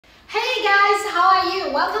Hey guys, how are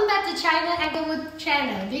you? Welcome back to Kynam Agarwood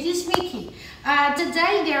channel. This is Mickey.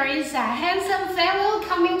 Today there is a handsome fellow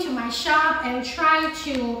coming to my shop and trying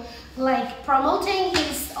to promoting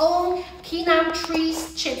his own Kynam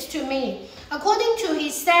trees chips to me. According to he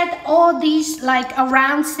said all these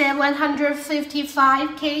around 755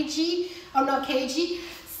 kg, or not kg,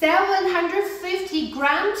 750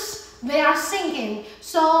 grams. They are sinking,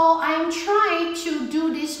 so I'm trying to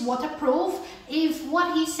do this waterproof. If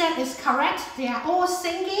what he said is correct, they are all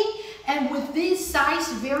sinking, and with this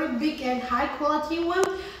size, very big and high quality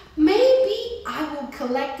one, maybe I will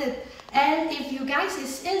collect it. And if you guys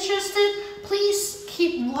is interested, please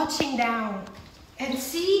keep watching down and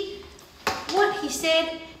see what he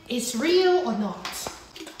said is real or not.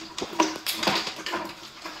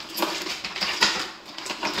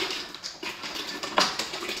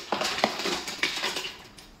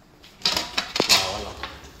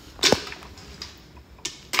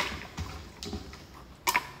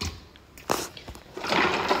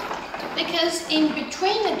 Because in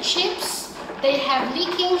between the chips, they have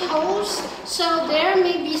leaking holes, so there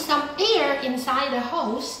may be some air inside the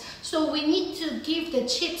holes. So we need to give the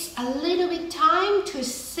chips a little bit time to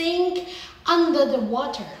sink under the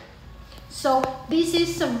water. So this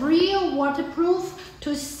is a real waterproof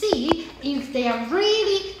to see if they are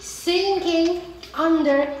really sinking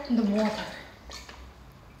under the water.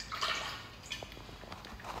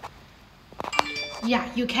 Yeah,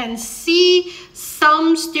 you can see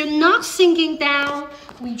some still not sinking down.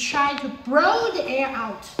 We try to blow the air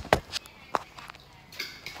out.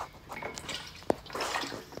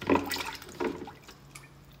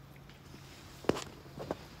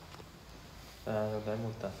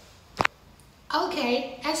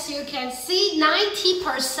 Okay, as you can see,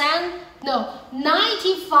 90%, no,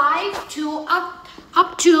 95 to up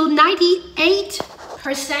to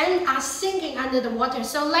 98% are sinking under the water.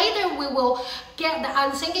 So later we will get the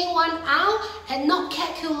unsinking one out and not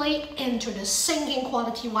calculate into the sinking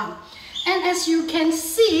quality one. And as you can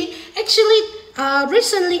see, actually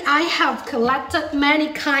recently I have collected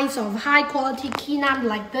many kinds of high quality Kynam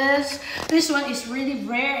like this. This one is really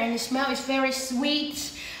rare and the smell is very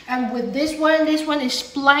sweet. And with this one is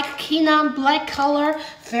black Kynam, black color,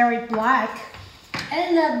 very black.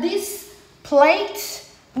 And this plate,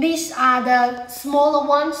 these are the smaller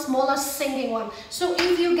ones, smaller sinking one. So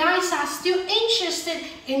if you guys are still interested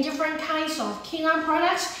in different kinds of Kynam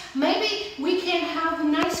products, maybe we can have a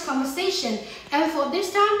nice conversation. And for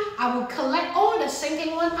this time, I will collect all the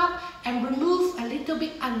sinking one up and remove a little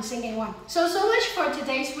bit unsinking one. So much for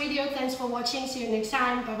today's video. Thanks for watching. See you next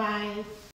time. Bye bye.